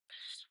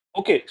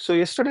Okay, so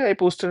yesterday I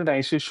posted an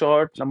IC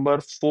shot number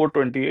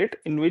 428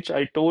 in which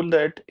I told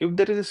that if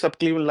there is a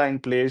subclavian line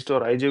placed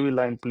or IJV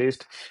line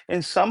placed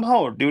and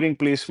somehow during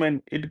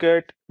placement it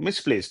get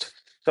misplaced,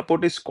 suppose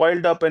it's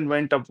coiled up and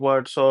went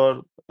upwards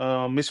or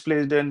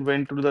misplaced and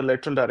went to the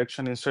lateral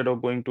direction instead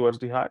of going towards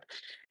the heart,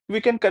 we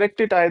can correct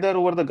it either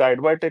over the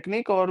guide wire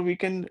technique or we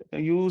can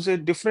use a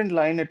different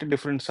line at a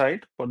different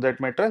side for that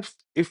matter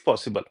if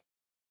possible.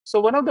 So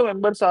one of the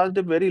members asked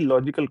a very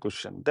logical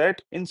question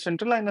that in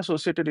central line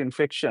associated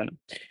infection,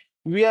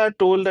 we are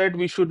told that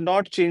we should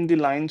not change the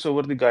lines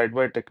over the guide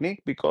wire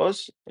technique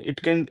because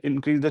it can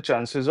increase the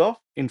chances of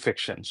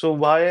infection. So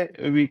why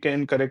we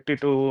can correct it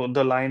to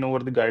the line over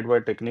the guide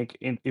wire technique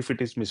if it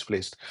is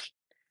misplaced?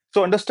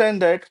 So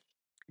understand that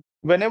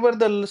whenever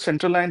the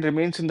central line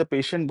remains in the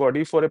patient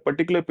body for a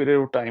particular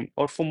period of time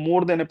or for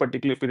more than a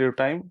particular period of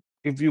time,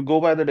 if you go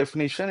by the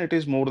definition, it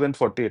is more than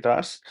 48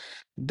 hours,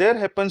 there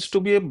happens to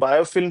be a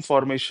biofilm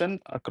formation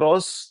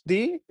across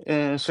the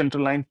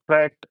central line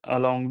tract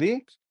along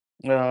the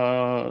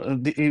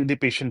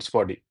patient's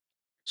body.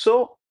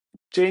 So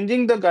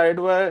changing the guide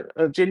wire,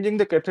 changing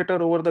the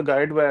catheter over the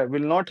guide wire will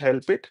not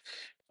help it.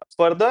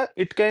 Further,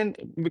 it can,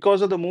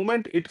 because of the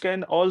movement, it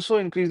can also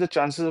increase the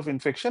chances of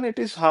infection. It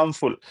is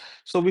harmful.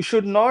 So we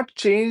should not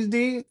change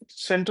the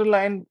central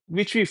line,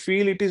 which we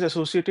feel it is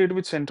associated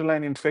with central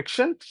line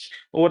infection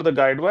over the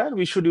guide wire.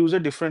 We should use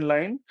a different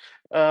line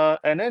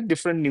and a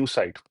different new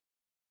site.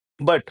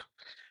 But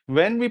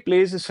when we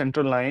place a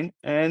central line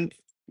and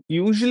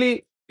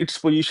usually its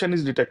position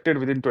is detected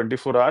within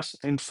 24 hours,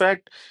 in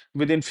fact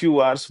within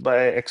few hours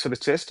by x-ray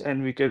chest,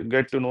 and we can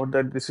get to know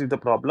that this is the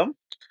problem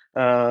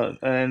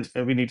and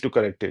we need to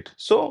correct it.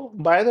 So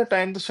by the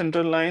time the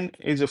central line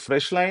is a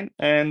fresh line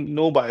and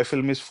no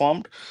biofilm is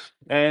formed,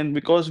 and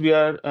because we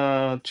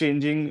are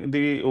changing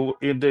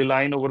the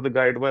line over the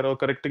guide wire or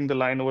correcting the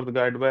line over the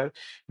guide wire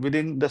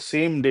within the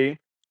same day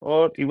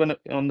or even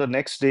on the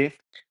next day,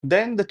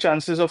 then the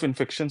chances of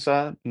infections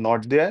are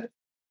not there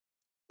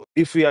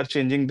if we are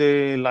changing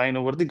the line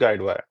over the guide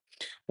wire.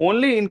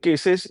 Only in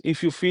cases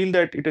if you feel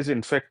that it is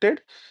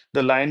infected,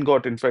 the line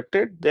got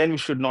infected, then we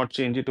should not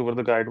change it over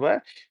the guide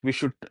wire. We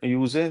should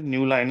use a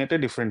new line at a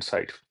different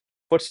site.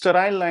 For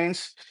sterile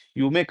lines,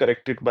 you may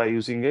correct it by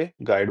using a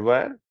guide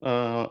wire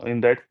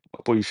in that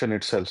position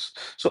itself.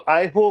 So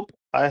I hope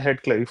I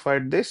had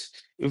clarified this.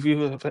 If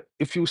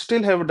you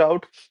still have a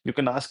doubt, you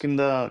can ask in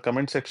the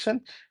comment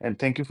section. And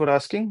thank you for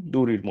asking.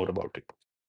 Do read more about it.